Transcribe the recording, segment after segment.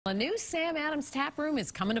A new Sam Adams tap room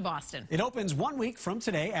is coming to Boston. It opens 1 week from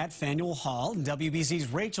today at Faneuil Hall.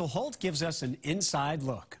 WBZ's Rachel Holt gives us an inside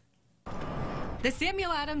look. The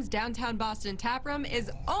Samuel Adams downtown Boston tap room is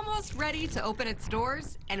almost ready to open its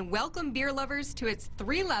doors and welcome beer lovers to its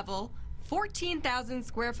three-level, 14,000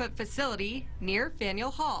 square foot facility near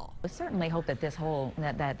Faneuil Hall. We certainly hope that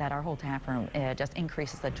that our whole tap room just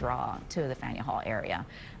increases the draw to the Faneuil Hall area.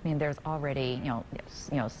 I mean, there's already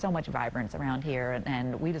so much vibrance around here,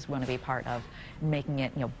 and we just want to be part of making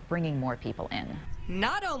it, bringing more people in.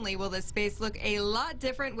 Not only will this space look a lot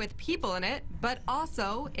different with people in it, but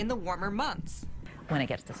also in the warmer months. When it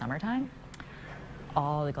gets to summertime,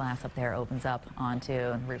 all the glass up there opens up onto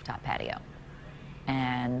the rooftop patio.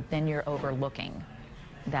 And then you're overlooking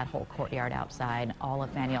that whole courtyard outside, all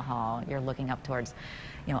of Faneuil Hall. You're looking up towards,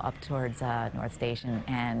 North Station,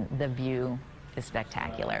 and the view is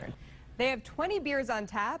spectacular. They have 20 beers on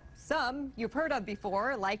tap, some you've heard of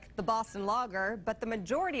before, like the Boston Lager, but the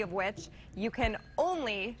majority of which you can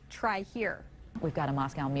only try here. We've got a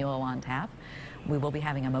Moscow Mule on tap. We will be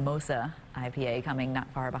having a Mimosa IPA coming not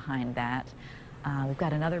far behind that. We've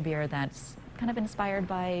got another beer that's kind of inspired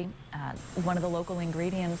by one of the local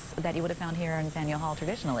ingredients that you would have found here in Faneuil Hall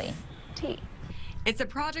traditionally, tea. It's a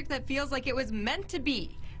project that feels like it was meant to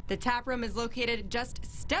be. The tap room is located just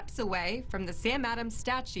steps away from the Sam Adams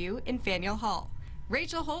statue in Faneuil Hall.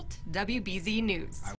 Rachel Holt, WBZ News.